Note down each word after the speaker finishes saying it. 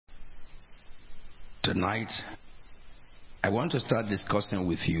Tonight, I want to start discussing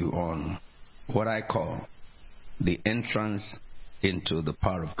with you on what I call the entrance into the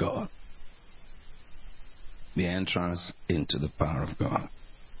power of God. The entrance into the power of God.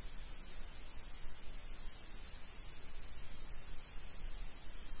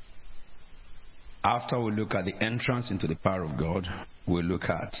 After we look at the entrance into the power of God, we'll look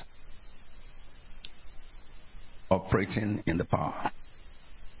at operating in the power.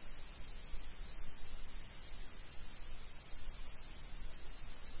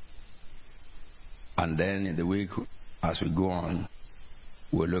 And then in the week, as we go on,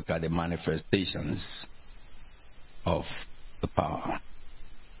 we'll look at the manifestations of the power.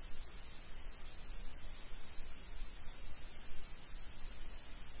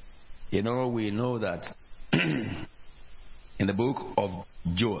 You know, we know that in the book of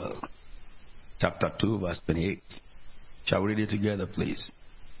Joel, chapter 2, verse 28. Shall we read it together, please?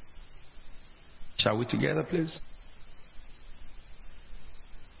 Shall we together, please?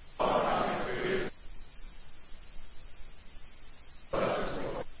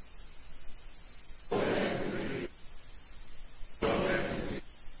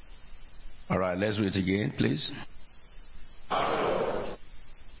 All right, let's read it again, please.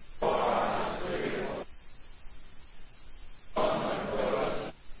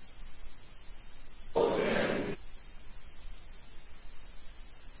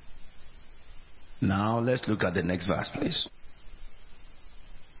 Now let's look at the next verse, please.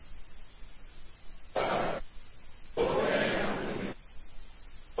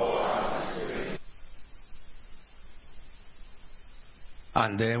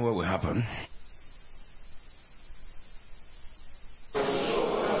 And then what will happen?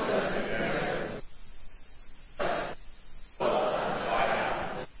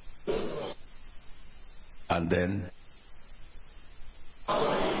 And then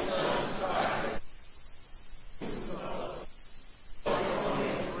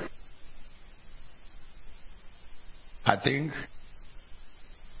I think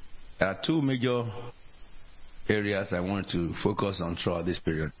there are two major areas I want to focus on throughout this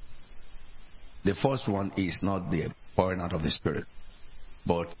period. The first one is not the pouring out of the Spirit,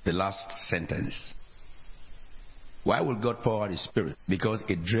 but the last sentence. Why will God pour out His Spirit? Because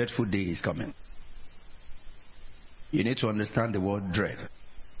a dreadful day is coming. You need to understand the word dread.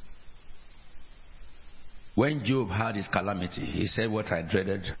 When Job had his calamity, he said, "What I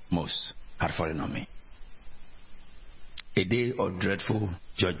dreaded most had fallen on me." A day of dreadful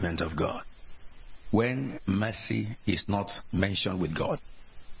judgment of God. When mercy is not mentioned with God.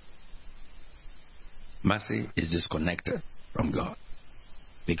 Mercy is disconnected from God.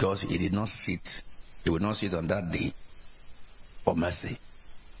 Because He did not sit, He will not sit on that day for mercy.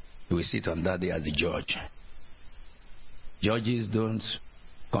 He will sit on that day as the judge. Judges don't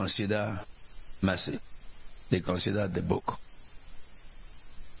consider mercy. They consider the book,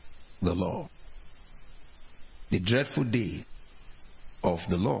 the law. The dreadful day of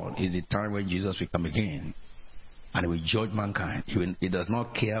the Lord is the time when Jesus will come again and will judge mankind. He does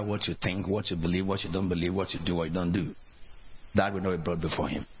not care what you think, what you believe, what you don't believe, what you do, what you don't do. That will not be brought before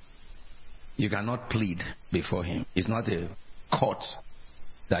Him. You cannot plead before Him. It's not a court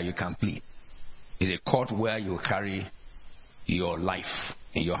that you can plead. It's a court where you carry your life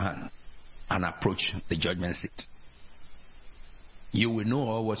in your hand and approach the judgment seat. You will know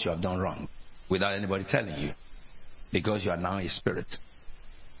all what you have done wrong without anybody telling you, because you are now a spirit.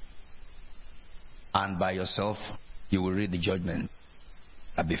 And by yourself, you will read the judgment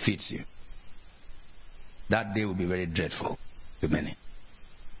that befits you. That day will be very dreadful to many.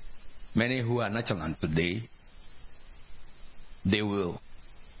 Many who are nonchalant today, they will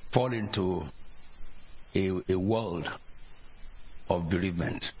fall into a world of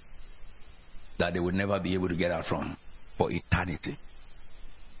bereavement that they will never be able to get out from for eternity,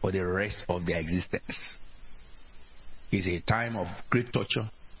 for the rest of their existence. It's a time of great torture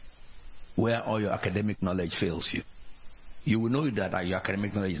where all your academic knowledge fails you. You will know that your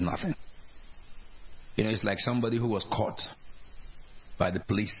academic knowledge is nothing. You know, it's like somebody who was caught by the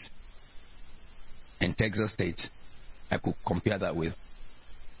police in Texas State. I could compare that with.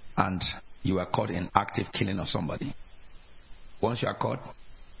 And you are caught in active killing of somebody. Once you are caught,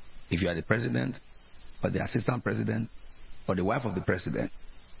 if you are the president or the assistant president or the wife of the president,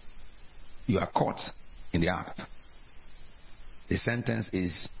 you are caught in the act. The sentence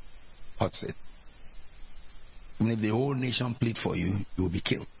is hot set. Even if the whole nation plead for you, you will be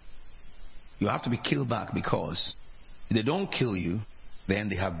killed. You have to be killed back, because if they don't kill you, then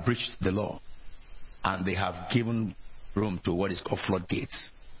they have breached the law. And they have given room to what is called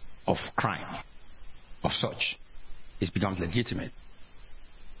floodgates of crime, of such. It becomes legitimate.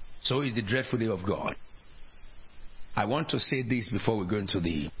 So is the dreadful day of God. I want to say this before we go into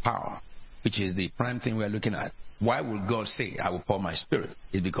the power, which is the prime thing we are looking at. Why will God say, I will pour my spirit?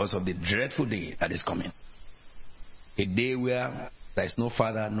 It's because of the dreadful day that is coming. A day where there is no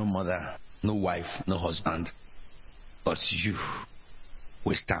father, no mother, no wife, no husband, but you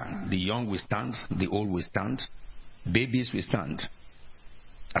will stand. The young will stand, the old will stand, babies will stand.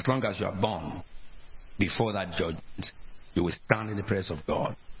 As long as you are born before that judgment, you will stand in the presence of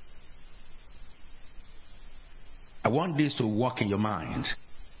God. I want this to work in your mind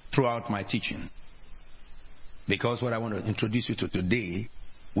throughout my teaching. Because what I want to introduce you to today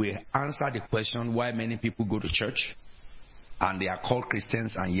will answer the question why many people go to church and they are called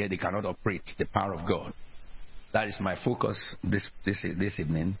Christians and yet they cannot operate the power of God. That is my focus this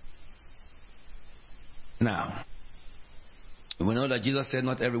evening. Now, we know that Jesus said,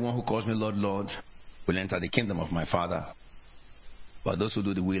 not everyone who calls me Lord, Lord will enter the kingdom of my Father, but those who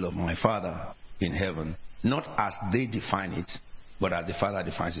do the will of my Father in heaven, not as they define it, but as the Father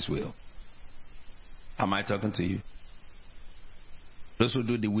defines his will. Am I talking to you? Those who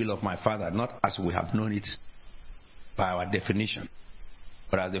do the will of my Father, not as we have known it by our definition,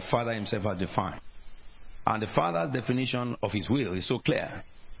 but as the Father himself has defined. And the Father's definition of his will is so clear.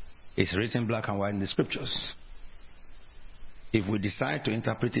 It's written black and white in the scriptures. If we decide to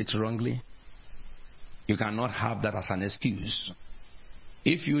interpret it wrongly, you cannot have that as an excuse.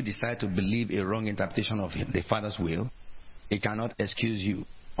 If you decide to believe a wrong interpretation of the Father's will, it cannot excuse you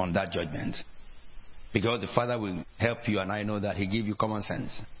on that judgment. Because the Father will help you, and I know that he gave you common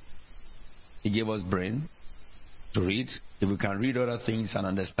sense. He gave us brain to read. If we can read other things and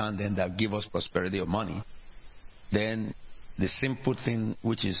understand them that give us prosperity or money, then the simple thing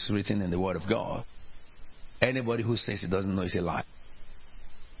which is written in the Word of God, anybody who says he doesn't know is a lie.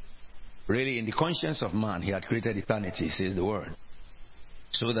 Really, in the conscience of man, he had created eternity, says the Word.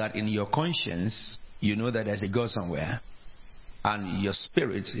 So that in your conscience, you know that there's a God somewhere, and your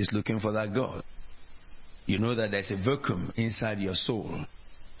spirit is looking for that God. You know that there's a vacuum inside your soul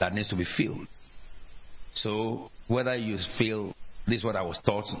that needs to be filled. So whether you feel this is what I was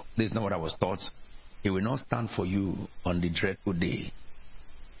taught, this is not what I was taught, it will not stand for you on the dreadful day.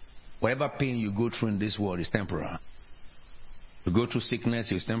 Whatever pain you go through in this world is temporal. If you go through sickness,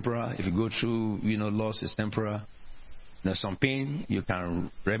 it's temporal. If you go through, loss, it's temporal. Some pain, you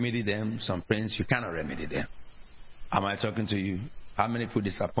can remedy them. Some pains, you cannot remedy them. Am I talking to you? How many people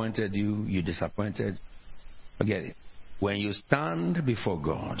disappointed you? You disappointed? Forget it. When you stand before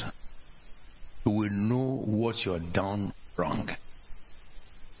God, you will know what you have done wrong.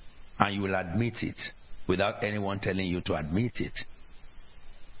 And you will admit it without anyone telling you to admit it.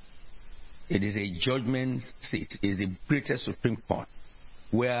 It is a judgment seat. It is the greatest Supreme Court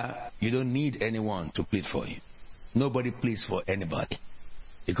where you don't need anyone to plead for you. Nobody pleads for anybody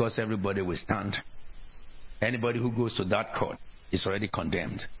because everybody will stand. Anybody who goes to that court is already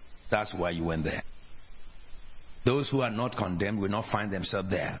condemned. That's why you went there. Those who are not condemned will not find themselves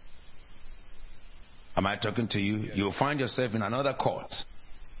there. Am I talking to you? You will find yourself in another court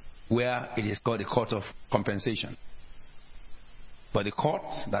where it is called the court of compensation. But the court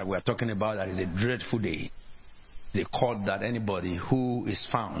that we are talking about, that is a dreadful day, the court that anybody who is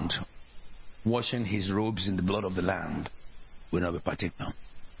found washing his robes in the blood of the Lamb will not be partaker.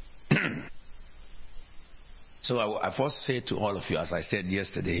 So I first say to all of you, as I said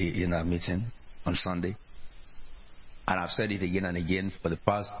yesterday in our meeting on Sunday, and I've said it again and again for the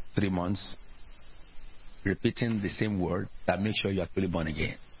past 3 months, repeating the same word, that make sure you are truly born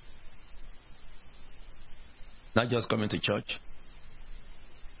again. Not just coming to church.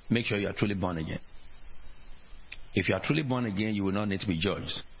 Make sure you are truly born again. If you are truly born again, you will not need to be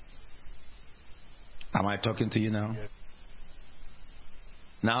judged. Am I talking to you now? Yes.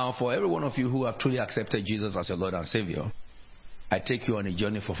 Now, for every one of you who have truly accepted Jesus as your Lord and Savior, I take you on a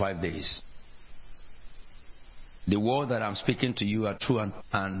journey for 5 days. The word that I'm speaking to you are true,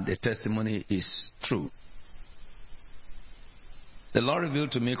 and the testimony is true. The Lord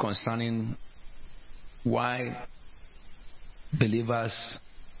revealed to me concerning why believers,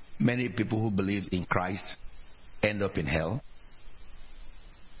 many people who believe in Christ, end up in hell.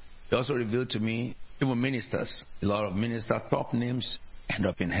 He also revealed to me even ministers, a lot of ministers, top names, end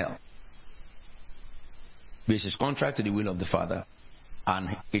up in hell. Which is contrary to the will of the Father,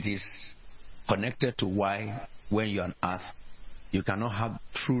 and it is connected to why, when you're on earth, you cannot have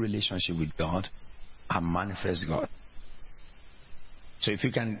true relationship with God and manifest God. So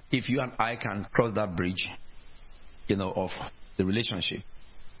if you and I can cross that bridge, of the relationship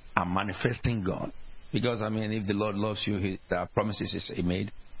and manifesting God, because if the Lord loves you, there are promises He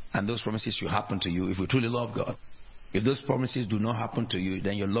made, and those promises will happen to you if you truly love God. If those promises do not happen to you,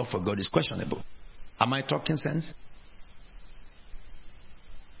 then your love for God is questionable. Am I talking sense?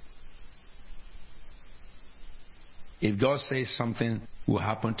 If God says something will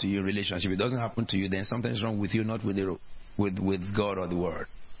happen to your relationship, if it doesn't happen to you, then something's wrong with you, not with God or the Word.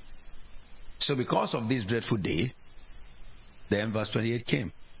 So because of this dreadful day, then verse 28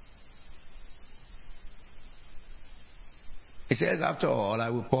 came. It says, after all, I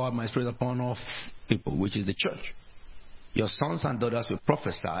will pour out my spirit upon all people, which is the church. Your sons and daughters will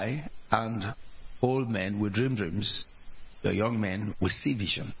prophesy, and old men will dream dreams. Your young men will see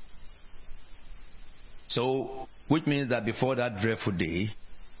vision. So, which means that before that dreadful day,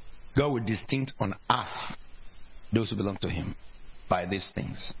 God will distinct on earth those who belong to Him by these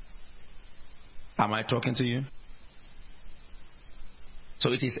things. Am I talking to you?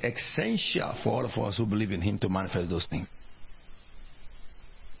 So it is essential for all of us who believe in Him to manifest those things.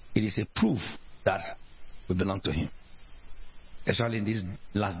 It is a proof that we belong to Him, especially in these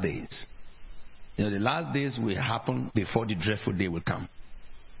last days. You know, the last days will happen before the dreadful day will come.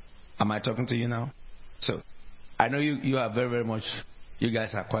 Am I talking to you now? So, I know you are very, very much, you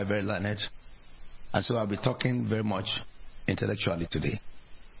guys are quite very learned. And so I'll be talking very much intellectually today.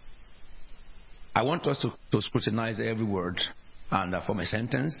 I want us to scrutinize every word and form a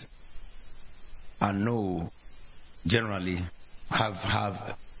sentence and know, generally,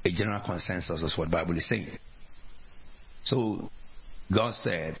 have a general consensus as what the Bible is saying. So, God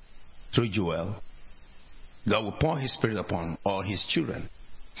said, through Joel, God will pour His Spirit upon all His children.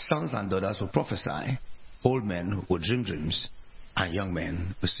 Sons and daughters will prophesy. Old men will dream dreams, and young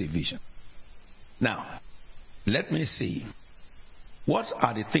men will see vision. Now, let me see. What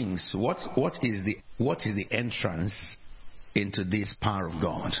are the things? What is the entrance into this power of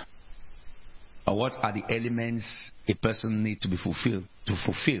God? Or what are the elements a person needs to fulfill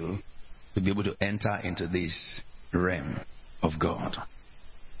to be able to enter into this realm of God?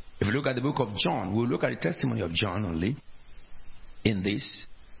 If you look at the book of John, we'll look at the testimony of John only in this.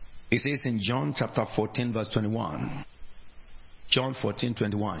 It says in John chapter 14, verse 21. John 14,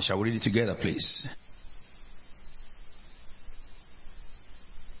 21. Shall we read it together, please?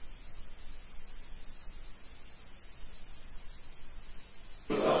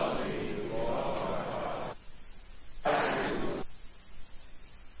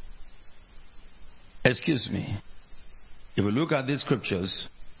 Excuse me. If we look at these scriptures,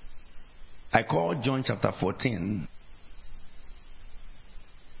 I call John chapter 14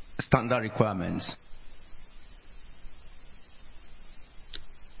 standard requirements.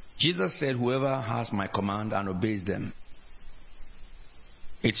 Jesus said, whoever has my command and obeys them,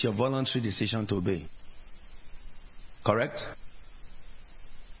 it's your voluntary decision to obey. Correct?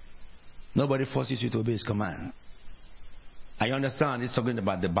 Nobody forces you to obey His command. I understand it's talking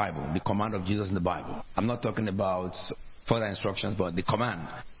about the Bible, the command of Jesus in the Bible. I'm not talking about further instructions, but the command.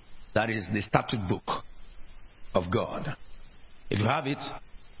 That is the statute book of God. If you have it,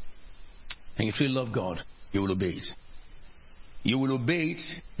 and if you love God, you will obey it. You will obey it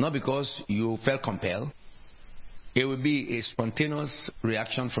not because you felt compelled. It will be a spontaneous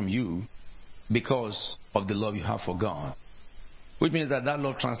reaction from you because of the love you have for God. Which means that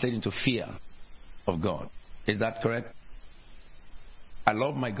love translates into fear of God. Is that correct? I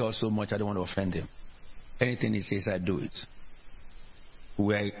love my God so much I don't want to offend Him. Anything He says, I do it.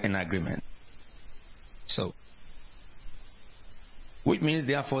 We're in agreement. So, which means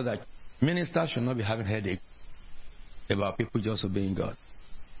therefore that ministers should not be having headache about people just obeying God.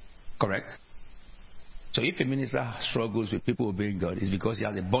 Correct? So if a minister struggles with people obeying God, it's because he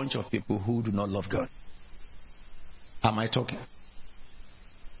has a bunch of people who do not love God. Am I talking?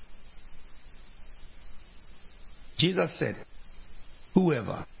 Jesus said,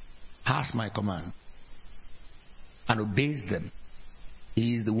 whoever has my command and obeys them,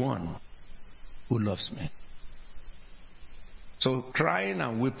 he is the one who loves me. So crying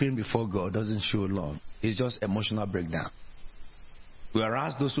and weeping before God doesn't show love. It's just emotional breakdown.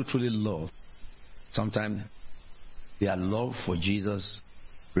 Whereas those who truly love, sometimes their love for Jesus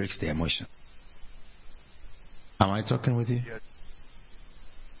breaks the emotion. Am I talking with you? Yes.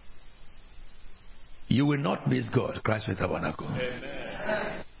 You will not miss God, Christ with Tabernacle.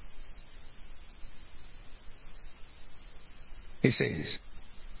 Amen. He says,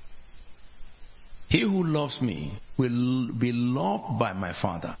 he who loves me will be loved by my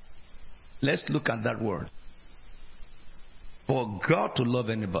Father. Let's look at that word. For God to love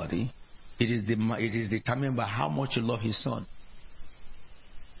anybody, it is determined by how much you love His Son.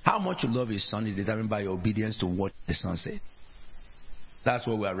 How much you love His Son is determined by your obedience to what the Son said. That's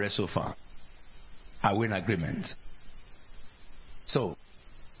where we are read so far. Are we in agreement? So,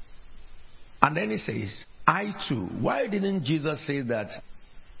 and then He says, I too. Why didn't Jesus say that,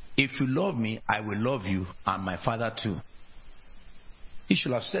 if you love me, I will love you, and my Father too? He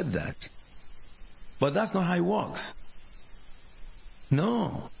should have said that. But that's not how it works.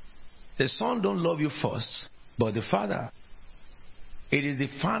 No. The Son don't love you first, but the Father. It is the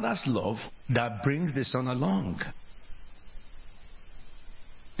Father's love that brings the Son along.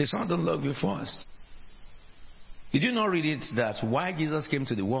 The Son don't love you first. Did you not read it that why Jesus came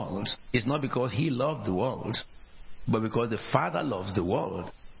to the world is not because he loved the world, but because the Father loves the world.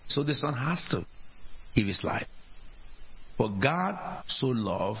 So the Son has to give his life. For God so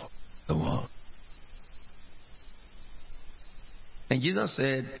loved the world. And Jesus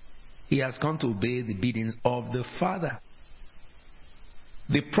said he has come to obey the biddings of the Father.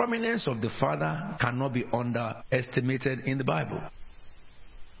 The prominence of the Father cannot be underestimated in the Bible.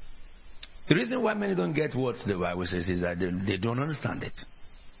 The reason why many don't get what the Bible says is that they don't understand it.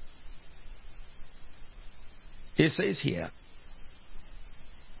 It says here,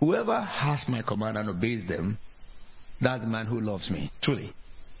 whoever has my command and obeys them, that's the man who loves me, truly.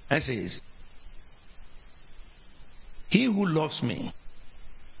 And it says, he who loves me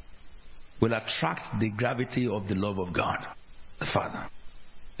will attract the gravity of the love of God, the Father.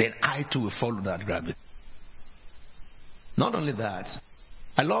 Then I too will follow that gravity. Not only that,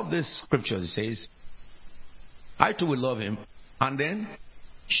 I love this scripture. It says, I too will love him and then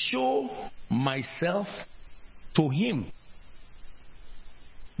show myself to him.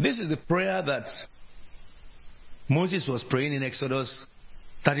 This is the prayer that Moses was praying in Exodus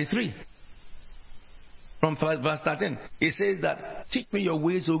 33. From verse 13. It says that, teach me your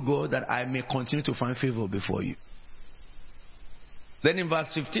ways, O God, that I may continue to find favor before you. Then in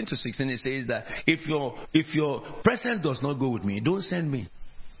verse 15 to 16 it says that if your presence does not go with me, don't send me.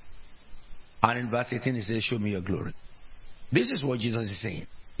 And in verse 18 it says, show me your glory. This is what Jesus is saying.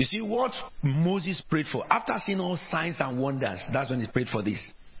 You see what Moses prayed for. After seeing all signs and wonders, that's when he prayed for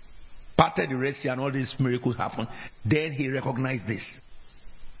this. Parted the Red Sea and all these miracles happened. Then he recognized this.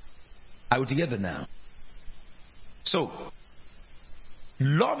 Are we together now? So,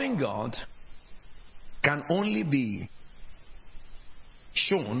 loving God can only be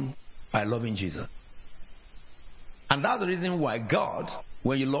shown by loving Jesus. And that's the reason why God,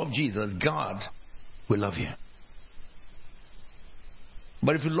 when you love Jesus, God will love you.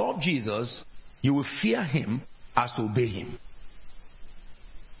 But if you love Jesus, you will fear him as to obey him.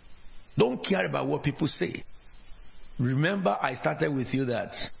 Don't care about what people say. Remember, I started with you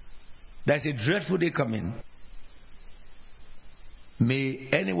that there's a dreadful day coming. May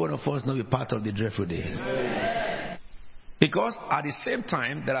any one of us not be part of the dreadful day. Amen. Because at the same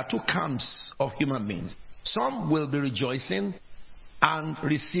time, there are two camps of human beings. Some will be rejoicing and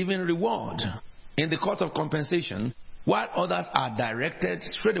receiving reward in the court of compensation, while others are directed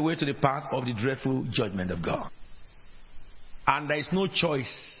straight away to the path of the dreadful judgment of God. And there is no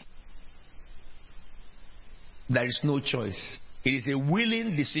choice. There is no choice. It is a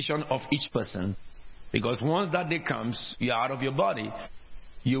willing decision of each person. Because once that day comes, you are out of your body,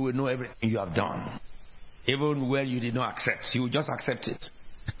 you will know everything you have done. Even when you did not accept, you will just accept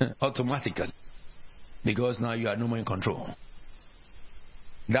it automatically. Because now you are no more in control.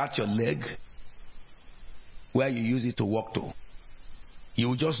 That's your leg, where you use it to walk to. You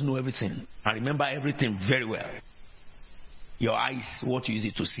will just know everything and remember everything very well. Your eyes, what you use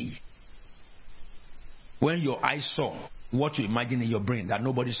it to see. When your eyes saw, what you imagine in your brain that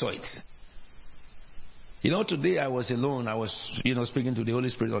nobody saw it. You know, today I was alone. I was, speaking to the Holy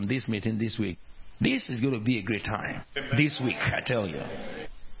Spirit on this meeting this week. This is going to be a great time. This week, I tell you.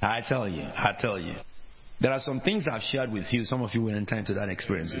 I tell you. There are some things I've shared with you. Some of you will enter into that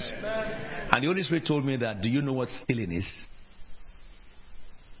experiences. And the Holy Spirit told me that, do you know what stealing is?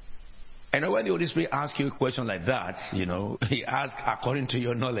 And when the Holy Spirit asks you a question like that, he asks according to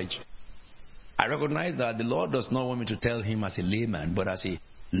your knowledge. I recognize that the Lord does not want me to tell him as a layman, but as a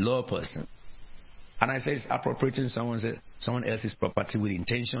law person. And I said, it's appropriating someone else's property with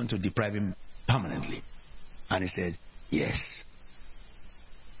intention to deprive him permanently. And he said, yes.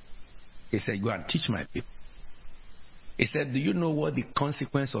 He said, go and teach my people. He said, do you know what the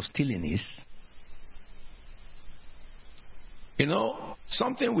consequence of stealing is?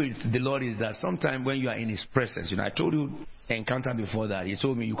 Something with the Lord is that sometimes when you are in his presence, I told you encounter before that, he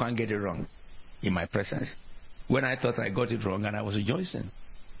told me you can't get it wrong in my presence. When I thought I got it wrong and I was rejoicing.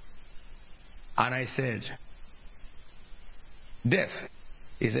 And I said, death.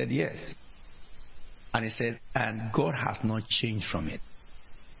 He said, yes. And he said, and God has not changed from it.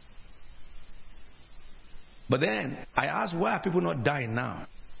 But then I asked, why are people not dying now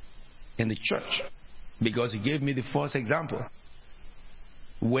in the church? Because he gave me the first example.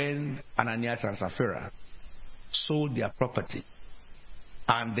 When Ananias and Sapphira sold their property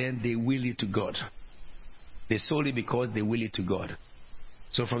and then they will it to God. They sold it because they will it to God.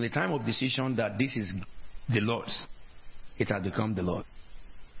 So from the time of decision that this is the Lord's, it has become the Lord.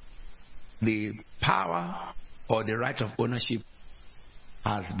 The power or the right of ownership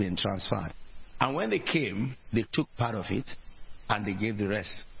has been transferred. And when they came, they took part of it and they gave the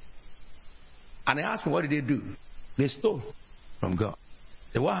rest. And they asked me, what did they do? They stole from God.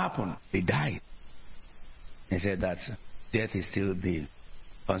 So what happened? They died. He said that death is still the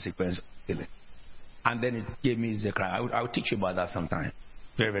consequence of killing. And then it gave me Zechariah. I will teach you about that sometime.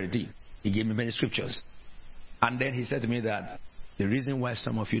 Very, very deep. He gave me many scriptures. And then he said to me that the reason why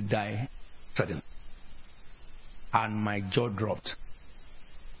some of you die suddenly. And my jaw dropped.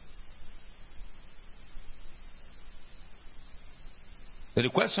 So the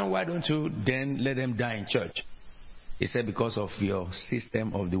question, why don't you then let them die in church? He said, because of your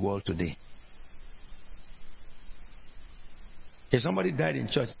system of the world today. If somebody died in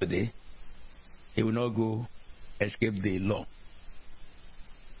church today, he will not go escape the law.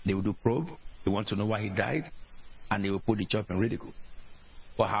 They will do probe. They want to know why he died. And they will put the church in ridicule.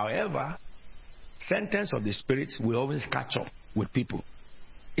 But however, sentence of the spirits will always catch up with people.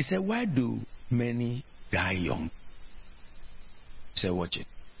 He said, why do many die young? He said, watch it.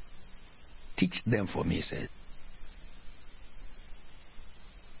 Teach them for me, he said.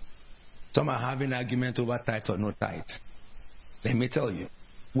 Some are having argument over tithe or no tithe. Let me tell you,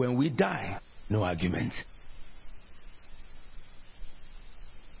 when we die, no argument.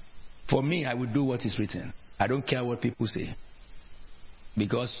 For me, I will do what is written. I don't care what people say.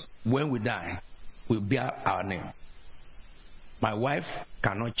 Because when we die, we bear our name. My wife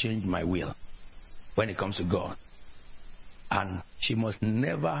cannot change my will when it comes to God. And she must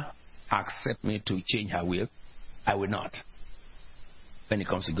never accept me to change her will. I will not. When it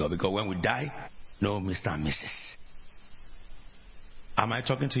comes to God. Because when we die, no Mr. and Mrs. Am I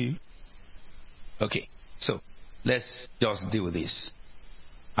talking to you? Okay. So, let's just deal with this.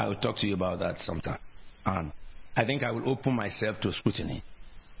 I will talk to you about that sometime. And I think I will open myself to scrutiny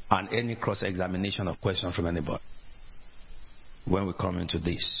and any cross-examination of questions from anybody when we come into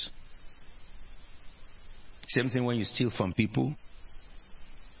this. Same thing when you steal from people.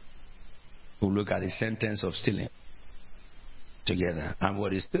 We'll look at the sentence of stealing together and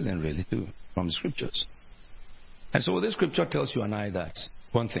what is stealing really too from the scriptures. And so this scripture tells you and I that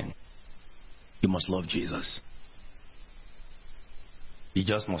one thing, you must love Jesus. You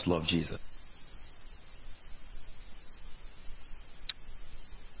just must love Jesus.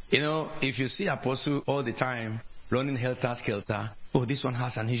 You know, if you see apostle all the time running helter-skelter, oh, this one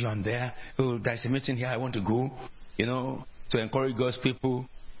has an issue, I'm there. Oh, there's a meeting here, I want to go. You know, to encourage God's people.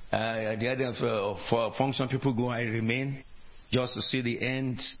 At the end of function, people go, I remain, just to see the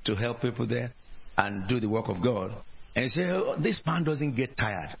end, to help people there and do the work of God. And you say, oh, this man doesn't get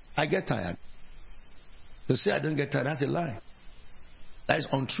tired. I get tired. To say I don't get tired, that's a lie. That is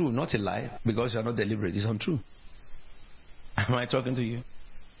untrue, not a lie, because you're not deliberate. It's untrue. Am I talking to you?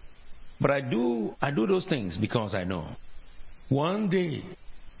 But I do those things because I know one day,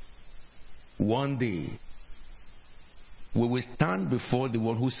 we will stand before the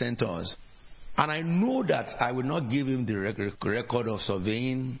one who sent us. And I know that I will not give him the record of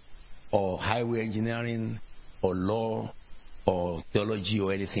surveying or highway engineering or law or theology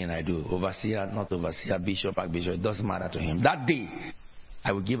or anything I do. Overseer, not overseer, bishop, archbishop, it doesn't matter to him. That day,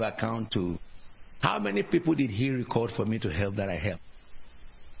 I will give account to how many people did he record for me to help that I helped.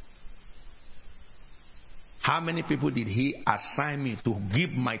 How many people did he assign me to give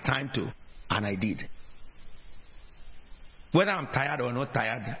my time to? And I did. Whether I'm tired or not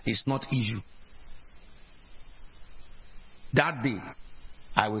tired is not issue. That day,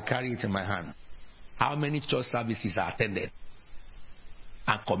 I will carry it in my hand. How many church services I attended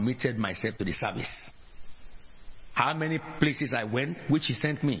and committed myself to the service. How many places I went, which he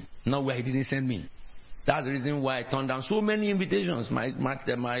sent me, not where he didn't send me. That's the reason why I turned down so many invitations.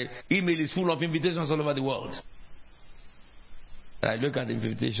 My email is full of invitations all over the world. I look at the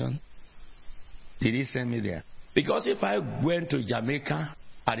invitation. Did he send me there? Because if I went to Jamaica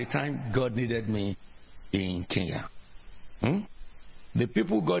at the time God needed me in Kenya, the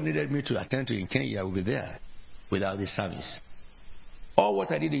people God needed me to attend to in Kenya will be there without the service. All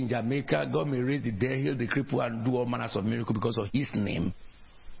what I did in Jamaica, God may raise the dead, heal the cripple, and do all manners of miracles because of his name.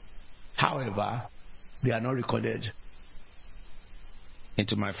 However, they are not recorded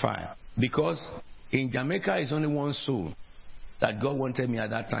into my file. Because in Jamaica is only one soul that God wanted me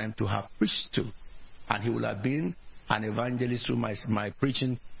at that time to have preached to. And he would have been an evangelist through my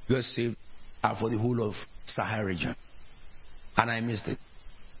preaching, God saved, and for the whole of Sahara region. And I missed it.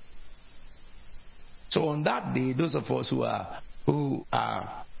 So on that day, those of us who are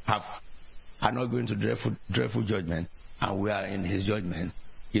not going to dreadful judgment, and we are in his judgment,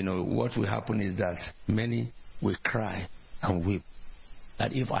 what will happen is that many will cry and weep,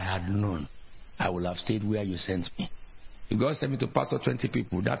 that if I had known, I would have stayed where you sent me. If God sent me to pastor 20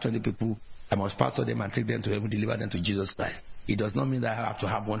 people, that 20 people, I must pastor them and take them to heaven, deliver them to Jesus Christ. It does not mean that I have to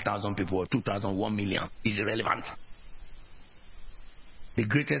have 1,000 people or 2,000, 1 million. It's irrelevant. The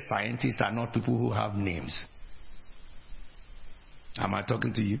greatest scientists are not people who have names. Am I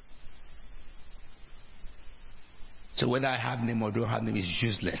talking to you? So whether I have name or don't have name is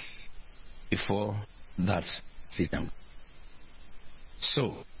useless before that system.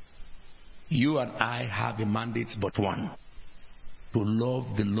 So, you and I have a mandate but one: to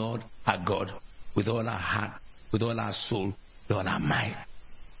love the Lord our God with all our heart, with all our soul, with all our mind.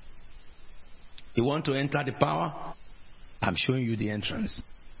 You want to enter the power? I'm showing you the entrance.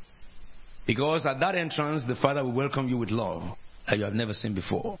 Because at that entrance, the Father will welcome you with love that you have never seen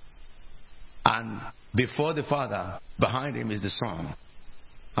before. And before the Father, behind him is the Son,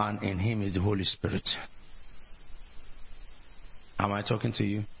 and in him is the Holy Spirit. Am I talking to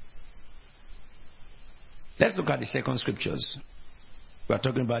you? Let's look at the second scriptures. We are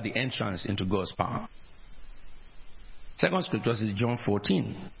talking about the entrance into God's power. Second scriptures is John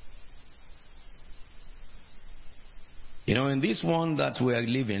 14. In this one that we are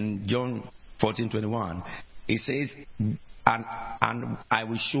living, John 14:21, it says, and I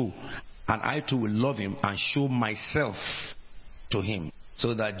will show, and I too will love him and show myself to him,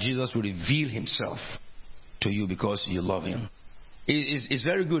 so that Jesus will reveal himself to you because you love him. It's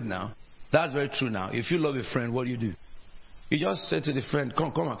very good now. That's very true now. If you love a friend, what do? You just say to the friend,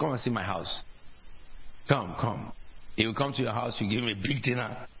 come and see my house. Come. He will come to your house, you give him a big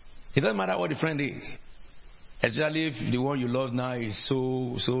dinner. It doesn't matter what the friend is. Especially if the one you love now is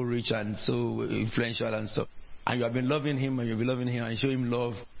so rich and so influential and stuff. And you have been loving him and you'll be loving him and show him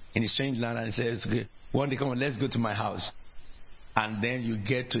love in a strange land, and he says, okay, one day come on, let's go to my house. And then you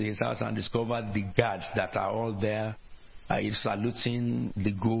get to his house and discover the guards that are all there, saluting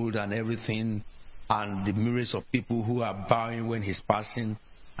the gold and everything, and the myriads of people who are bowing when he's passing.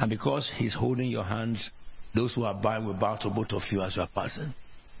 And because he's holding your hands, those who are bowing will bow to both of you as you are passing.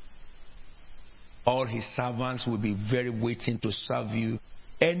 All his servants will be very waiting to serve you.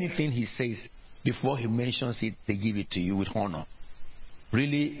 Anything he says, before he mentions it, they give it to you with honor.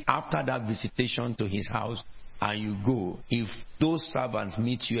 Really, after that visitation to his house and you go, if those servants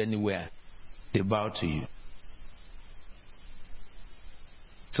meet you anywhere, they bow to you.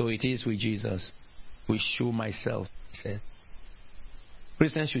 So it is with Jesus. We show myself, he said.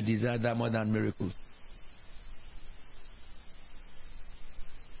 Christians should desire that more than miracles.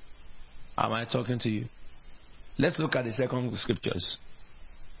 Am I talking to you? Let's look at the second scriptures.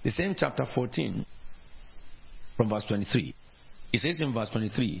 The same chapter 14, from verse 23. It says in verse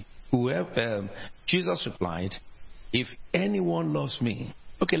 23, Jesus replied, if anyone loves me.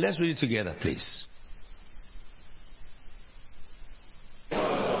 Okay, let's read it together, please.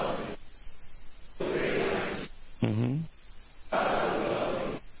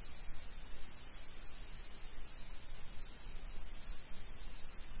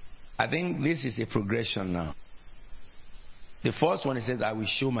 I think this is a progression now. The first one, it says, I will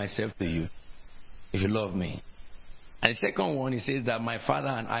show myself to you if you love me. And the second one, it says that my Father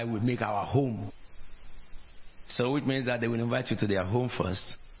and I will make our home. So it means that they will invite you to their home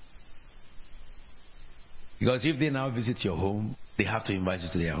first. Because if they now visit your home, they have to invite you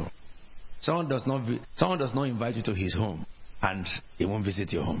to their home. Someone does not invite you to his home and he won't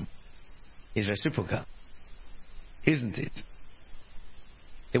visit your home. It's reciprocal. Isn't it?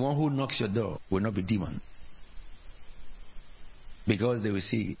 The one who knocks your door will not be demon. Because they will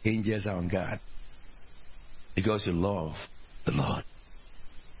see angels are on guard. Because you love the Lord.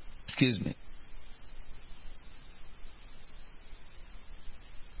 Excuse me.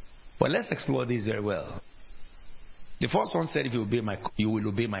 Well, let's explore this very well. The first one said, if you will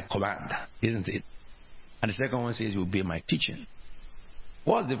obey my command, isn't it? And the second one says, you will obey my teaching.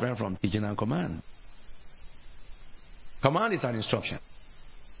 What's different from teaching and command? Command is an instruction.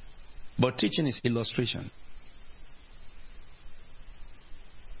 But teaching is illustration.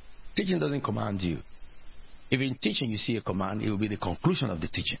 Teaching doesn't command you. If in teaching you see a command, it will be the conclusion of the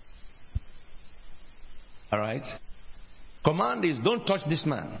teaching. Alright? Command is, don't touch this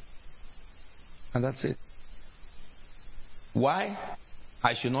man. And that's it. Why?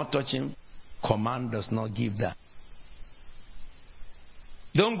 I should not touch him. Command does not give that.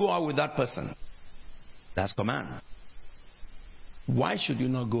 Don't go out with that person. That's command. Why should you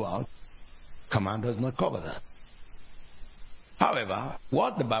not go out? Command does not cover that. However,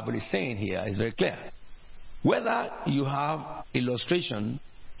 what the Bible is saying here is very clear. Whether you have illustration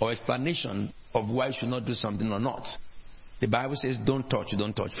or explanation of why you should not do something or not, the Bible says don't touch,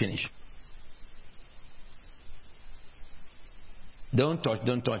 finish. Don't touch,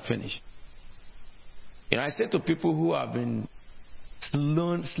 finish. I say to people who have been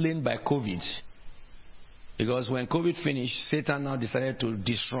slain by COVID, because when COVID finished, Satan now decided to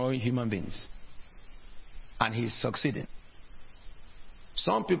destroy human beings. And he's succeeding.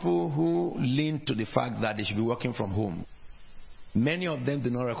 Some people who lean to the fact that they should be working from home, many of them do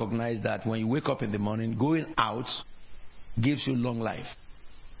not recognize that when you wake up in the morning, going out gives you long life.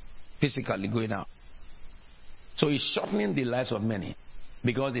 Physically going out. So it's shortening the lives of many.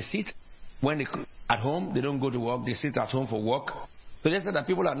 Because they sit at home, they don't go to work, they sit at home for work. So they say that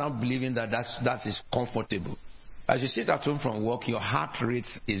people are now believing that that is comfortable. As you sit at home from work, your heart rate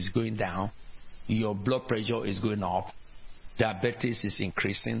is going down, your blood pressure is going up, diabetes is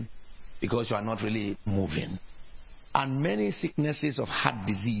increasing because you are not really moving. And many sicknesses of heart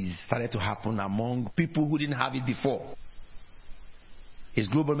disease started to happen among people who didn't have it before. It's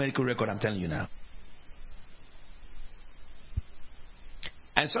global medical record, I'm telling you now.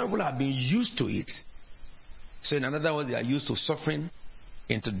 And some people have been used to it. So in another words, they are used to suffering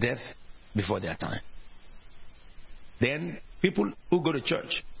into death before their time. Then people who go to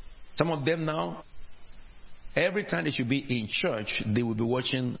church, some of them now, every time they should be in church, they will be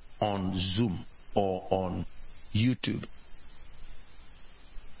watching on Zoom or on YouTube.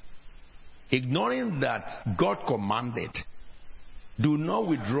 Ignoring that God commanded, do not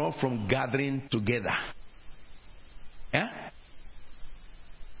withdraw from gathering together. Yeah?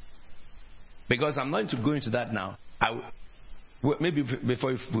 Because I'm not going to go into that now. Maybe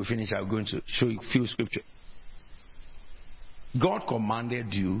before we finish, I'm going to show you a few scriptures. God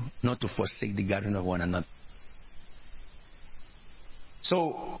commanded you not to forsake the gathering of one another.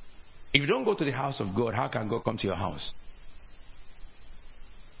 So, if you don't go to the house of God, how can God come to your house?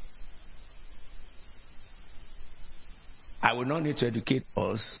 I will not need to educate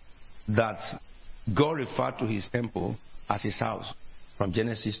us that God referred to his temple as his house from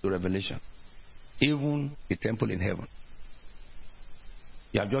Genesis to Revelation. Even the temple in heaven.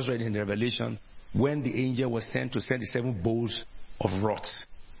 You have just read in the Revelation, when the angel was sent to send the 7 bowls of wrath,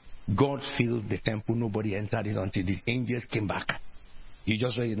 God filled the temple, nobody entered it until the angels came back. You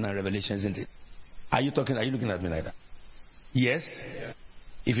just read it in the Revelation, isn't it? Are you looking at me like that? Yes? Yeah.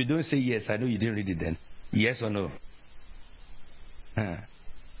 If you don't say yes, I know you didn't read it then. Yes or no?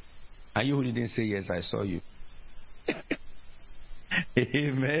 And you who didn't say yes, I saw you.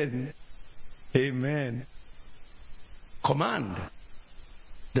 Amen. Amen. Command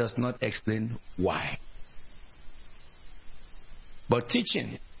does not explain why. But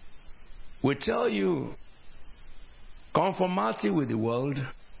teaching will tell you conformity with the world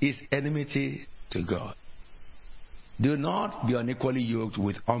is enmity to God. Do not be unequally yoked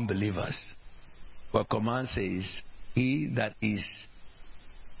with unbelievers. But command says, he that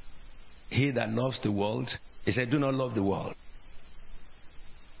loves the world, he said, do not love the world.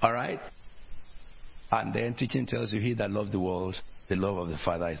 Alright? And then teaching tells you, he that loves the world, the love of the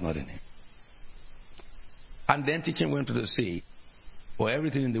Father is not in him. And then teaching went to say, for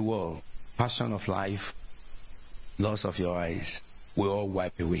everything in the world, passion of life, loss of your eyes, will all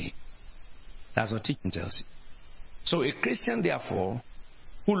wipe away. That's what teaching tells you. So a Christian, therefore,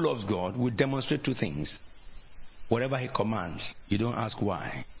 who loves God will demonstrate 2 things. Whatever he commands, you don't ask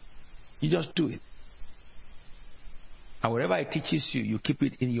why. You just do it. And whatever he teaches you, you keep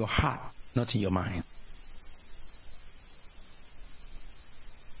it in your heart, not in your mind.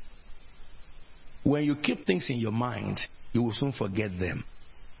 When you keep things in your mind, you will soon forget them.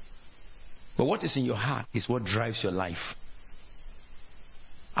 But what is in your heart is what drives your life.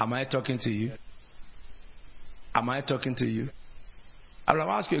 Am I talking to you? Am I talking to you? I will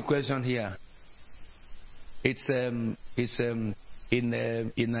ask you a question here. It's in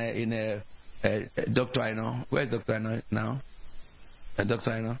Dr. I know. Where's Dr. I know now?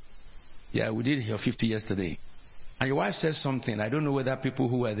 Dr. I know. Yeah, we did your 50 yesterday. And your wife said something. I don't know whether people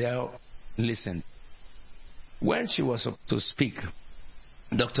who were there listened. When she was up to speak,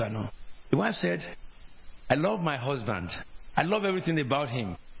 Dr. I know, the wife said, I love my husband. I love everything about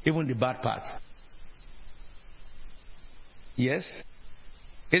him, even the bad part. Yes?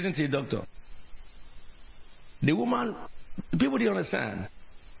 Isn't it, doctor? The woman, people don't understand.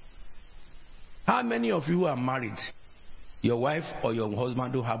 How many of you are married? Your wife or your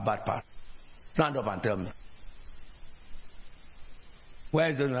husband don't have bad part? Stand up and tell me. Why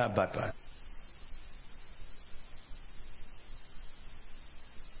is don't have bad part?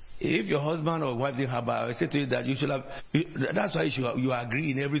 If your husband or wife didn't have, I would say to you that you should have. That's why you agree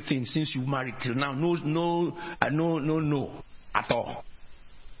in everything since you married till now. No at all.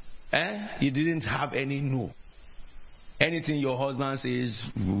 You didn't have any no. Anything your husband says,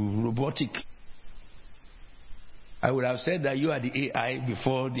 robotic. I would have said that you are the AI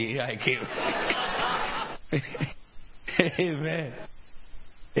before the AI came. Amen.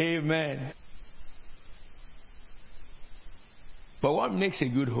 Amen. But what makes a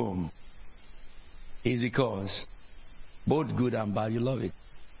good home is because both good and bad, you love it.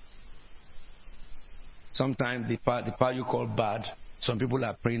 Sometimes the part you call bad, some people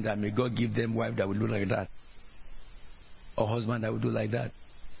are praying that may God give them wife that will do like that, or husband that will do like that,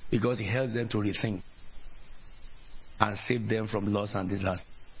 because it helps them to rethink and save them from loss and disaster.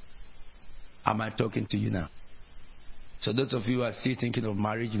 Am I talking to you now? So those of you who are still thinking of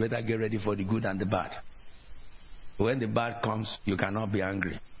marriage, you better get ready for the good and the bad. When the bad comes, you cannot be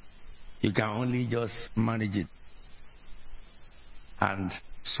angry. You can only just manage it and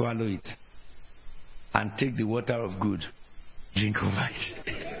swallow it and take the water of good, drink over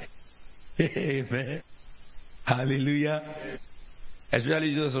it. Amen. Hallelujah.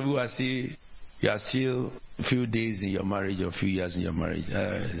 Especially those of you who are you are still a few days in your marriage or a few years in your marriage.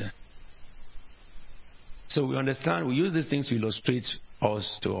 So we understand, we use these things to illustrate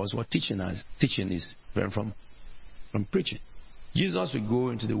to us what teaching is from preaching. Jesus will go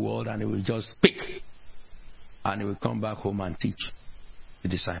into the world and he will just speak, and he will come back home and teach the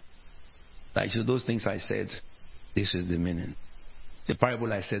disciples. Like, so those things I said, this is the meaning. The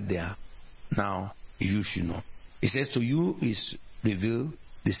parable I said there, now you should know. It says to you is revealed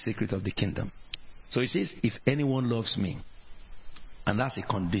the secret of the kingdom. So it says, if anyone loves me, and that's a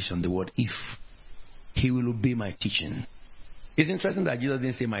condition, the word if, he will obey my teaching. It's interesting that Jesus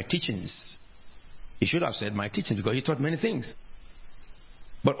didn't say my teachings. He should have said my teaching, because he taught many things.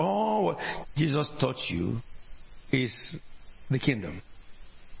 But all what Jesus taught you is the kingdom.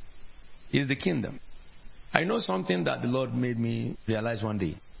 Is the kingdom. I know something that the Lord made me realize one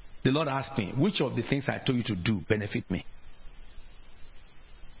day. The Lord asked me, which of the things I told you to do benefit me?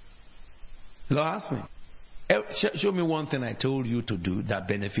 The Lord asked me, show me one thing I told you to do that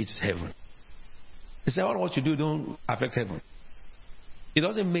benefits heaven. He said, all what you do don't affect heaven. It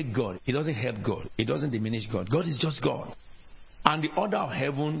doesn't make God. It doesn't help God. It doesn't diminish God. God is just God. And the order of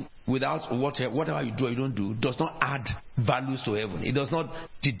heaven, without whatever you do or you don't do, does not add values to heaven. It does not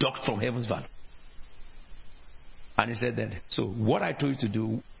deduct from heaven's value. And he said that, so what I told you to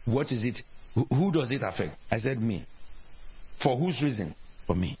do, what is it? Who does it affect? I said, me. For whose reason?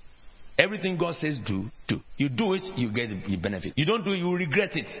 For me. Everything God says do. You do it, you get the benefit. You don't do it, you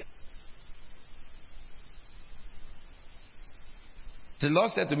regret it. The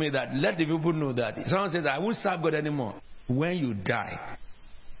Lord said to me that let the people know that. Someone said that I won't serve God anymore. When you die,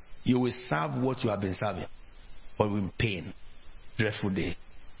 you will serve what you have been serving, but with pain. Dreadful day.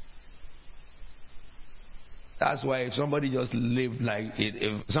 That's why if somebody just lived like it,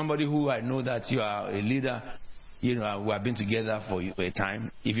 if somebody who I know that you are a leader, we have been together for a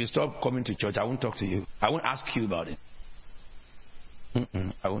time. If you stop coming to church, I won't talk to you. I won't ask you about it.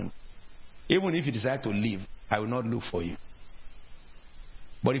 I won't. Even if you decide to leave, I will not look for you.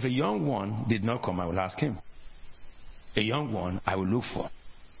 But if a young one did not come, I will ask him. A young one, I will look for.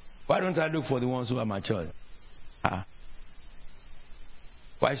 Why don't I look for the ones who are mature?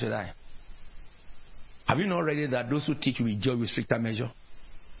 Why should I? Have you not read that those who teach will be judged with stricter measure?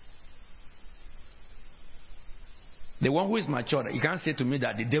 The one who is mature, you can't say to me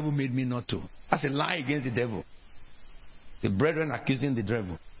that the devil made me not to. That's a lie against the devil. The brethren accusing the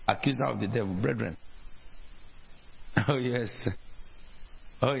devil. Accuser of the devil. Brethren. Oh, yes.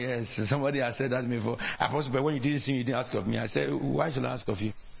 Oh, yes. Somebody has said that to me before. Apostle, but when you didn't see me, you didn't ask of me. I said, why should I ask of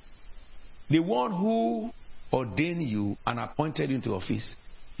you? The one who ordained you and appointed you into office,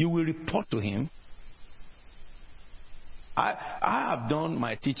 you will report to him. I have done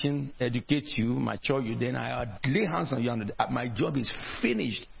my teaching, educate you, mature you, then I lay hands on you, and my job is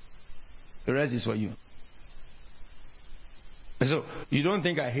finished. The rest is for you. So, you don't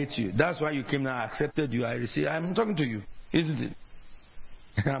think I hate you. That's why you came now, I accepted you, I received. I'm talking to you, isn't it?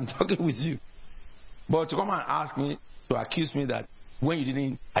 I'm talking with you. But to come and ask me, to accuse me that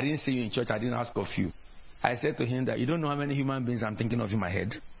when I didn't see you in church, I didn't ask of you. I said to him that you don't know how many human beings I'm thinking of in my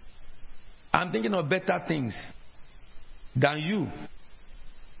head. I'm thinking of better things than you.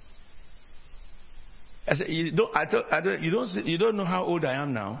 I said, you don't know how old I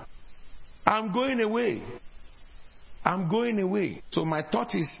am now. I'm going away. I'm going away. So my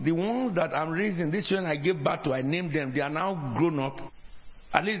thought is the ones that I'm raising, these children I gave birth to, I named them. They are now grown up.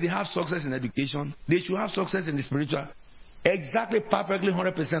 At least they have success in education. They should have success in the spiritual. Exactly, perfectly,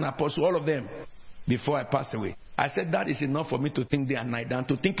 100% apostle, all of them, before I passed away. I said that is enough for me to think day and night than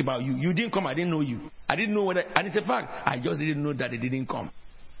to think about you. You didn't come, I didn't know you. I didn't know whether, and it's a fact, I just didn't know that they didn't come.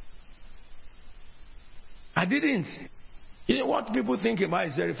 I didn't. You know what people think about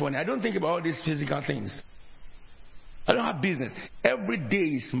is very funny. I don't think about all these physical things. I don't have business. Every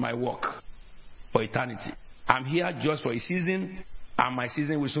day is my work for eternity. I'm here just for a season, and my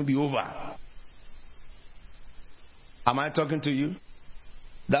season will soon be over. Am I talking to you?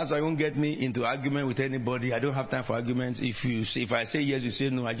 That's why you won't get me into argument with anybody. I don't have time for arguments. If I say yes, you say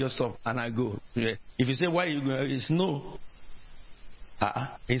no, I just stop and I go. Yeah. If you say why you go, it's no.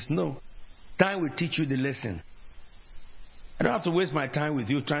 It's no. Time will teach you the lesson. I don't have to waste my time with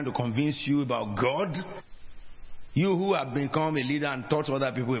you trying to convince you about God. You who have become a leader and taught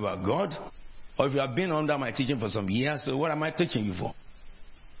other people about God. Or if you have been under my teaching for some years, so what am I teaching you for?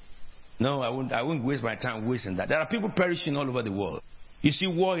 No, I won't waste my time wasting that. There are people perishing all over the world. You see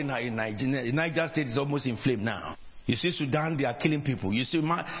war in Niger State is almost inflamed now. You see Sudan, they are killing people. You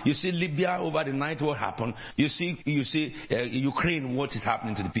see Libya over the night, what happened. You see Ukraine, what is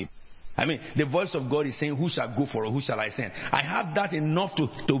happening to the people. I mean, the voice of God is saying, who shall go for or who shall I send? I have that enough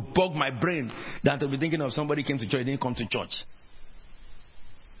to bug my brain than to be thinking of somebody came to church, didn't come to church.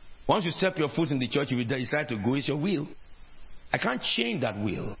 Once you step your foot in the church, you decide to go, it's your will. I can't change that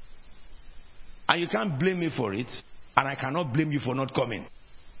will. And you can't blame me for it. And I cannot blame you for not coming.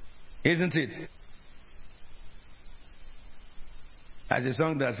 Isn't it? As a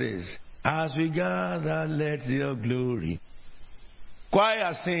song that says, as we gather, let your glory.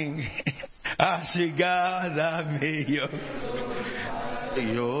 Choir sing. As we gather, may your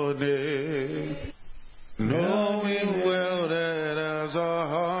name. Knowing well that as our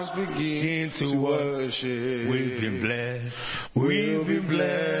hearts begin to worship, we'll be blessed. We'll be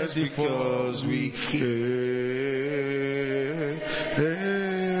blessed because we care.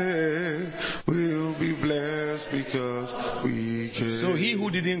 We'll be blessed because we care. So he who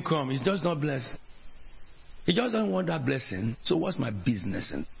didn't come is just not blessed. He just doesn't want that blessing. So what's my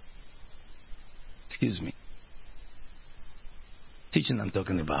business in? Excuse me. Teaching I'm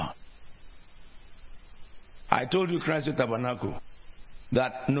talking about. I told you Christ with Tabernacle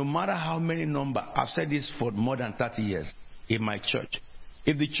that no matter how many number, I've said this for more than 30 years in my church.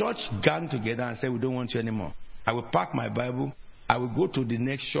 If the church gang together and say we don't want you anymore, I will pack my Bible, I will go to the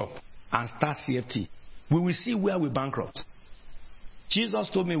next shop and start CFT. We will see where we bankrupt. Jesus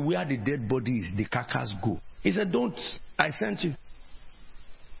told me where the dead body is, the carcass go. He said, don't, I sent you.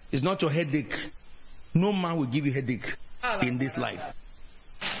 It's not your headache. No man will give you headache in this life.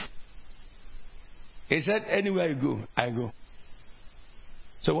 He said, anywhere you go, I go.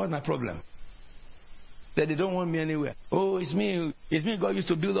 So what's my problem? That they don't want me anywhere. Oh, it's me. It's me. God used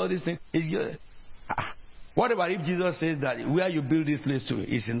to build all these things. It's good. What about if Jesus says that where you build this place to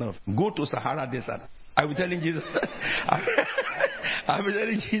is enough? Go to Sahara Desert. I will telling Jesus. I will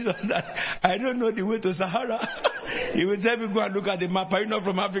telling Jesus that I don't know the way to Sahara. He will tell me go and look at the map. Are you not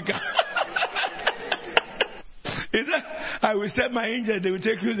from Africa? He said, I will send my angels. They will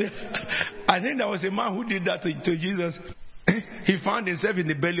take you there. I think there was a man who did that to Jesus. He found himself in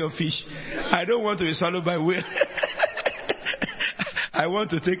the belly of fish. I don't want to be swallowed by whale. I want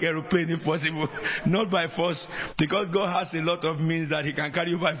to take aeroplane if possible, not by force, because God has a lot of means that he can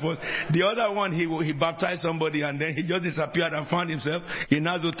carry you by force. The other one, he baptized somebody and then he just disappeared and found himself in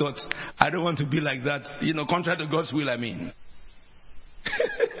Nazareth. I don't want to be like that, contrary to God's will, I mean.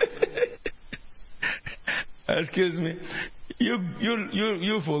 Excuse me.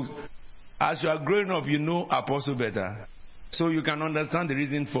 You folks, as you are growing up, you know Apostle better. So you can understand the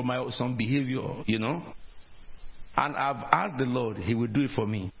reason for some behavior, And I've asked the Lord, he will do it for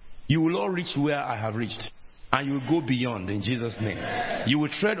me. You will all reach where I have reached. And you will go beyond in Jesus' name. You will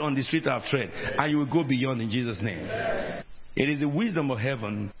tread on the street I've tread. And you will go beyond in Jesus' name. It is the wisdom of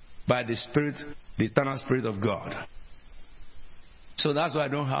heaven by the Spirit, the eternal Spirit of God. So that's why I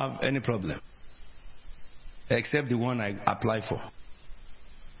don't have any problem. Except the one I apply for.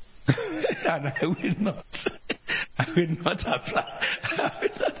 And I will not apply.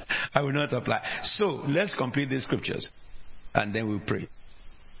 I will not apply. So let's complete these scriptures and then we'll pray.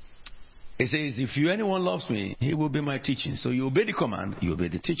 It says, if anyone loves me, he will be my teaching. So you obey the command, you obey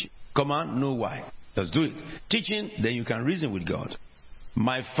the teaching. Command, know why. Just do it. Teaching, then you can reason with God.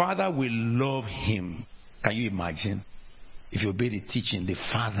 My Father will love him. Can you imagine? If you obey the teaching, the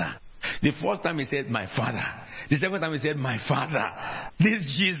Father. The first time he said, my Father. The second time he said, my Father. This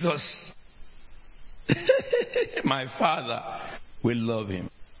Jesus. My Father will love him.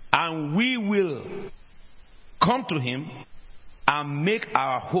 And we will come to him and make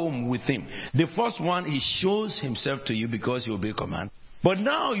our home with him. The first one, he shows himself to you because you obey command. But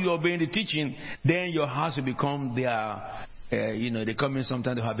now you obey the teaching, then your house will become their, they come in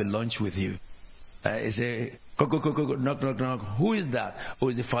sometimes to have a lunch with you. They say, knock, knock, knock. Who is that? Oh,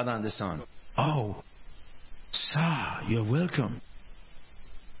 it's the Father and the Son. Oh, sir, you're welcome.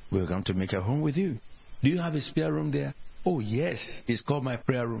 Welcome to make a home with you. Do you have a spare room there? Oh, yes. It's called my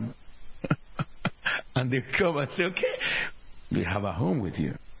prayer room. And they come and say, okay, we have a home with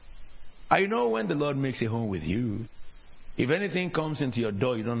you. I know when the Lord makes a home with you, if anything comes into your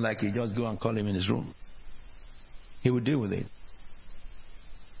door you don't like it, just go and call him in his room. He will deal with it.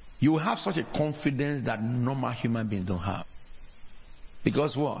 You will have such a confidence that normal human beings don't have.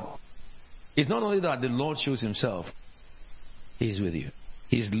 Because what? It's not only that the Lord shows himself, he is with you.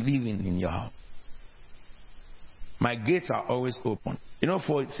 He is living in your house. My gates are always open.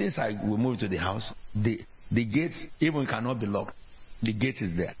 Since we moved to the house, the gates even cannot be locked. The gate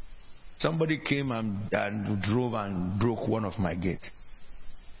is there. Somebody came and drove and broke one of my gates.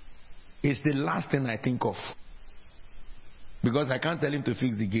 It's the last thing I think of. Because I can't tell him to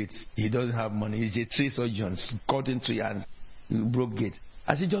fix the gates. He doesn't have money. He's a tree surgeon, cutting tree and broke gate.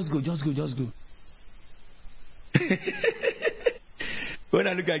 I said, just go. When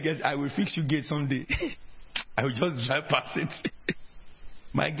I look at gates, I will fix you gate someday. I will just drive past it.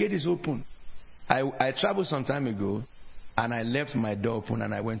 My gate is open. I traveled some time ago, and I left my door open,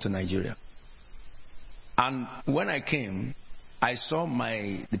 and I went to Nigeria. And when I came, I saw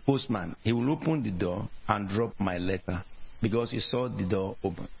the postman. He will open the door and drop my letter. Because he saw the door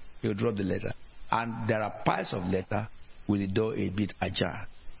open. He will drop the letter. And there are piles of letter with the door a bit ajar.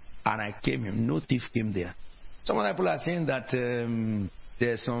 And I came in. No thief came there. Some other people are saying that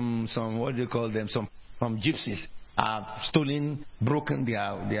there's some what do you call them? Some gypsies have stolen, broken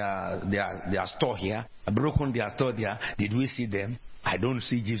their store here. Broken their store there. Did we see them? I don't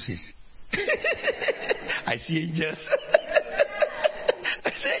see gypsies. I see angels.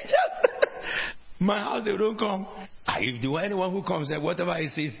 I see angels. My house, they don't come. If there were anyone who comes, whatever he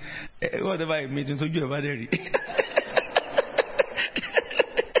says, whatever he meets, to you about it.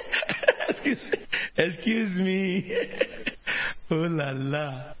 Excuse me. Oh la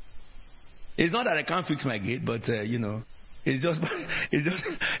la. It's not that I can't fix my gate, but it's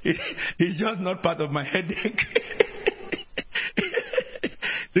just not part of my headache.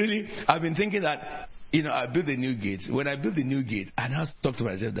 Really, I've been thinking that I built a new gate. When I built the new gate, I now talk to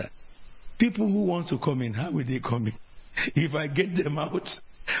myself that people who want to come in, how will they come in? If I get them out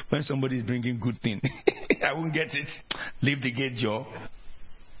when somebody is bringing good thing, I won't get it. Leave the gate, Joe.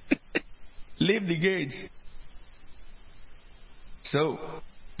 Leave the gate. So,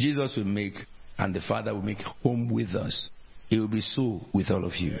 Jesus will make, and the Father will make home with us. He will be so with all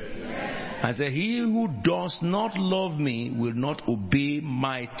of you. I say, he who does not love me will not obey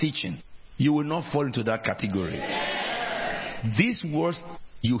my teaching. You will not fall into that category. These words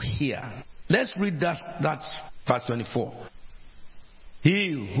you hear. Let's read that's verse 24.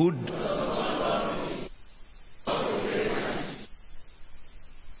 He who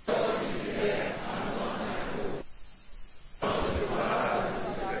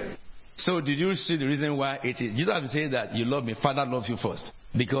So did you see the reason why it is? You don't have to say that you love me. Father loves you first.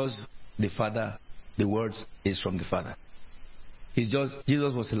 Because the words is from the Father. Jesus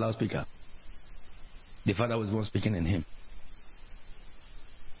was the loudspeaker. The Father was the one speaking in him.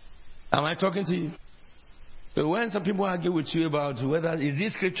 Am I talking to you? So when some people argue with you about whether is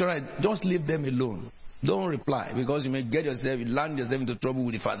this scripture right, just leave them alone. Don't reply, because you may land yourself into trouble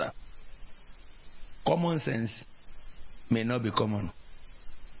with the Father. Common sense may not be common.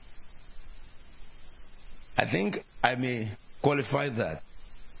 I think I may qualify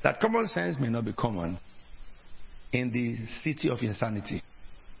that common sense may not be common in the city of insanity.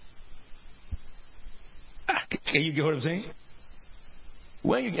 Can you get what I'm saying?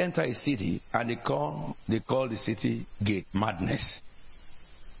 When you enter a city and they call the city gate madness,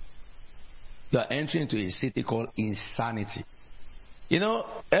 you are entering into a city called insanity.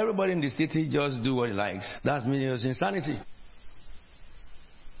 Everybody in the city just do what he likes. That means insanity.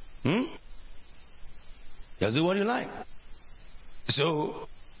 Just do what you like. So,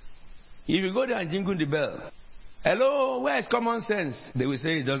 if you go there and jingle the bell, hello, where is common sense? They will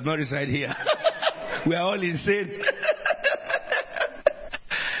say it does not reside here. We are all insane.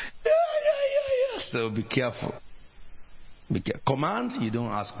 Yeah. So be careful. Command, you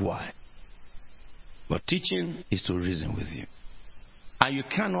don't ask why. But teaching is to reason with you. And you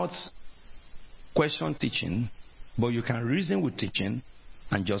cannot question teaching, but you can reason with teaching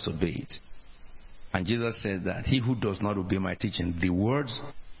and just obey it. And Jesus said that he who does not obey my teaching,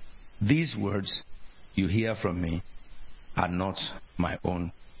 these words you hear from me, are not my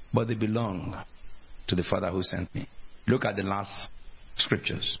own, but they belong to the Father who sent me. Look at the last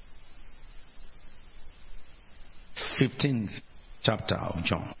scriptures. 15th chapter of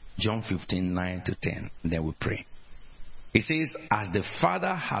John. John 15, 9 to 10. Then we pray. It says, as the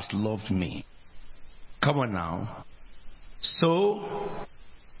Father has loved me. Come on now. So,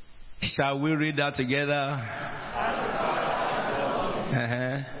 shall we read that together?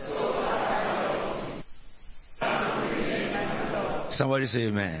 Somebody say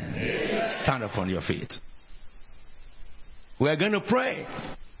amen. Stand upon your feet. We are going to pray.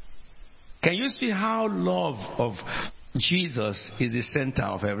 Can you see how love of Jesus is the center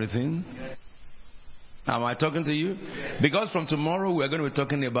of everything? Am I talking to you? Because from tomorrow we are going to be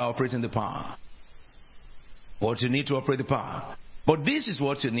talking about operating the power. What you need to operate the power. But this is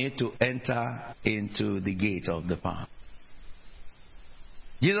what you need to enter into the gate of the power.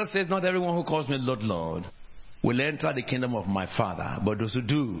 Jesus says, not everyone who calls me Lord, Lord will enter the kingdom of my Father, but those who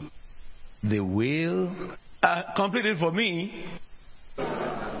do, they will complete it for me.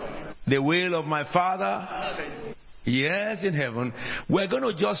 The will of my Father, yes, in heaven. We're going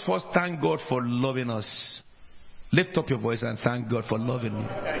to just first thank God for loving us. Lift up your voice and thank God for loving me.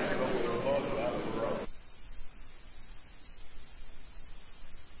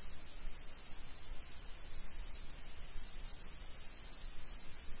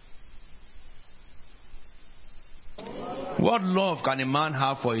 What love can a man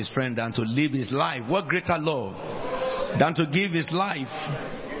have for his friend than to live his life? What greater love than to give his life?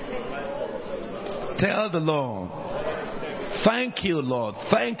 Tell the Lord, thank you, Lord.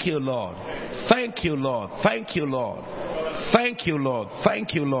 Thank you, Lord. Thank you, Lord. Thank you, Lord. Thank you, Lord.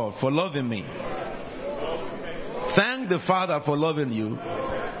 Thank you, Lord, for loving me. Thank the Father for loving you.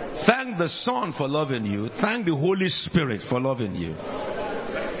 Thank the Son for loving you. Thank the Holy Spirit for loving you.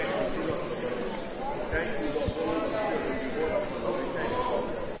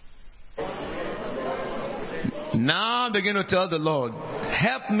 Now begin to tell the Lord,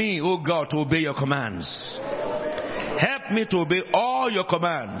 help me, O God, to obey your commands. Help me to obey all your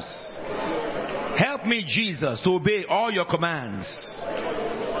commands. Help me, Jesus, to obey all your commands.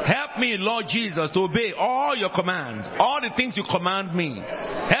 Help me, Lord Jesus, to obey all your commands. All the things you command me.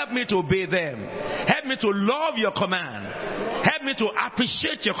 Help me to obey them. Help me to love your command. Help me to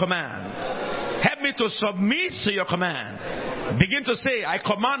appreciate your command. Help me to submit to your command. Begin to say, I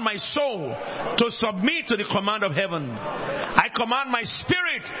command my soul to submit to the command of heaven. I command my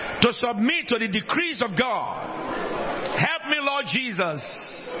spirit to submit to the decrees of God. Help me, Lord Jesus,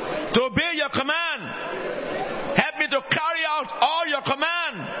 to obey your command. Help me to carry out all your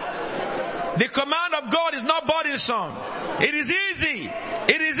command. The command of God is not burdensome. It is easy.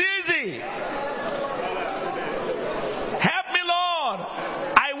 It is easy. Help me, Lord.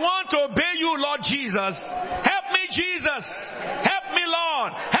 I want to obey you, Lord Jesus. Help me, Jesus. Help me,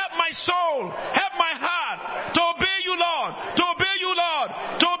 Lord. Help my soul. Help my heart to obey you, Lord. To obey you, Lord.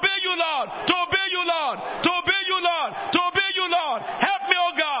 To obey you, Lord. To obey you, Lord. To obey you, Lord. To obey you, Lord. Help me,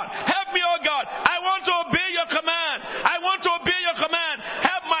 oh God. Help me, oh God. I want to obey your command. I want to obey your command.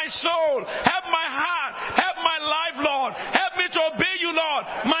 Help my soul. Help my heart. Help my life, Lord. Help me to obey you, Lord.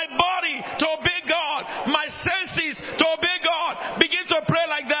 My body to obey God. My senses to obey God. Begin to pray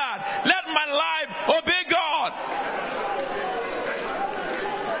like that. Let my life obey God.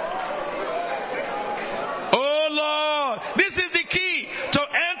 Oh Lord, this is the key to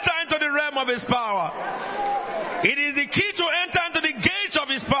enter into the realm of His power. It is the key to enter into the gates of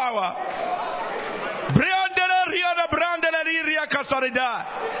His power.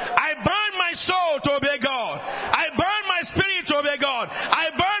 I burn my soul to obey God. I burn my spirit to obey God. I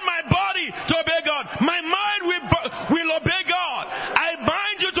burn my body to obey God. My mind will obey God. I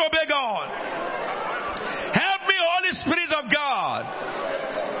bind you to obey God. Help me, Holy Spirit of God.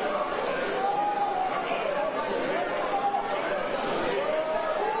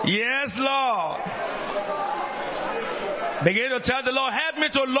 Yes, Lord. Begin to tell the Lord, help me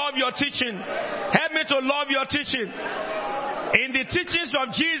to love your teaching. Help me to love your teaching. In the teachings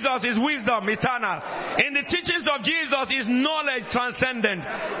of Jesus is wisdom eternal. In the teachings of Jesus is knowledge transcendent.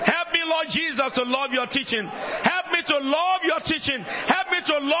 Help me, Lord Jesus, to love your teaching. Help me to love your teaching. Help me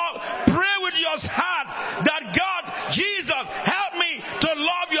to love. Pray with your heart that God, Jesus, help me to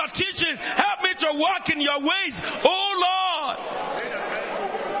love your teachings. Help me to walk in your ways. Oh Lord.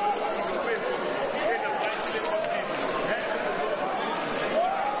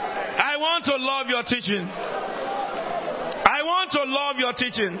 I want to love your teaching. I want to love your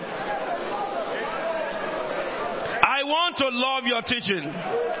teaching. I want to love your teaching.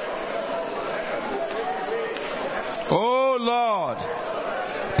 Oh Lord,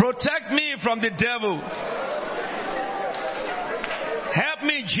 protect me from the devil. Help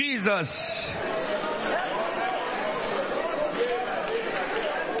me, Jesus.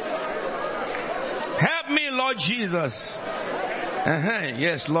 Help me, Lord Jesus.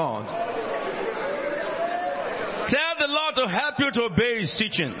 Yes, Lord. Tell the Lord to help you to obey His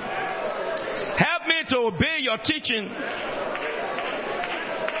teaching. Help me to obey your teaching.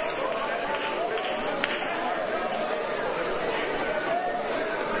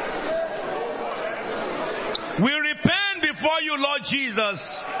 We repent before you, Lord Jesus.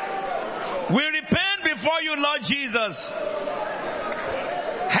 We repent before you, Lord Jesus.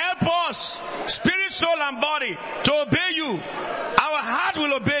 Help us, spirit, soul, and body, to obey you. Our heart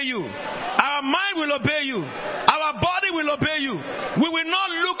will obey you. Our mind will obey you. Our body will obey you. We will not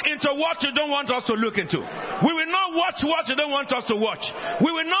look into what you don't want us to look into. We will not watch what you don't want us to watch.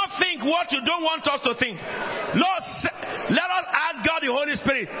 We will not think what you don't want us to think. Lord, let us ask God the Holy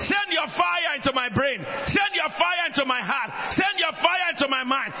Spirit, send your fire into my brain. Send your fire into my heart. Send your fire into my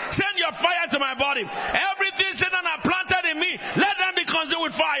mind. Send your fire into my body. Everything Satan has planted in me, let them be consumed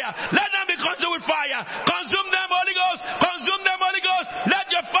with fire. Let them be consumed with fire. Consume them, Holy Ghost. Consume them, Holy Ghost. Let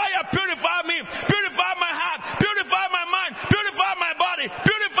your fire purify me. Purify my heart. Purify my mind. Purify my body.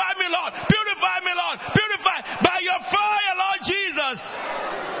 Purify me, Lord. Purify me, Lord. Purify by your fire, Lord Jesus.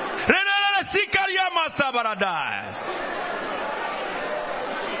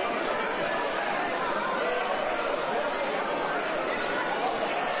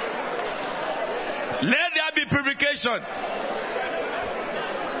 Let there be purification.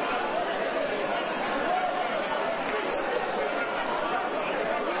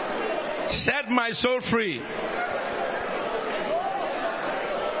 Set my soul free.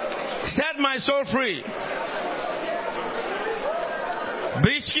 Set my soul free.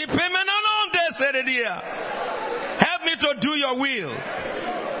 Help me to do your will.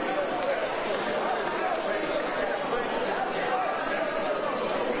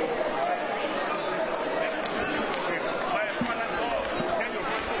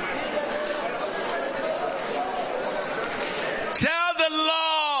 Tell the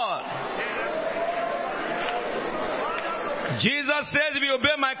Lord. Jesus says, if you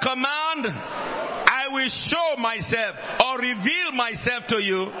obey my command, I will show myself or reveal myself to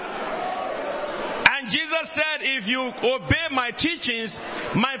you. And Jesus said, if you obey my teachings,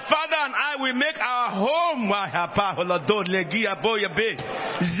 my Father and I will make our home.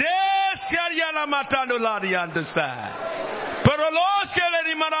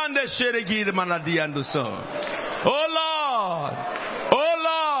 Oh Lord, oh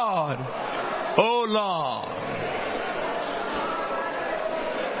Lord, oh Lord.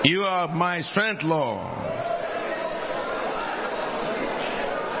 You are my strength, Lord.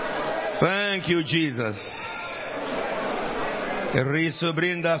 Thank you, Jesus.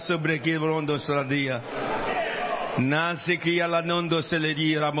 Risobrinda sobre kibrondo stradia. Nasiki ala nondo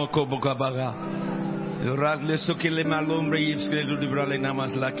seledi ramoko bokabaga. Razle sokile malombre yipskele dubrale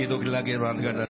namas laki dok lage rangada.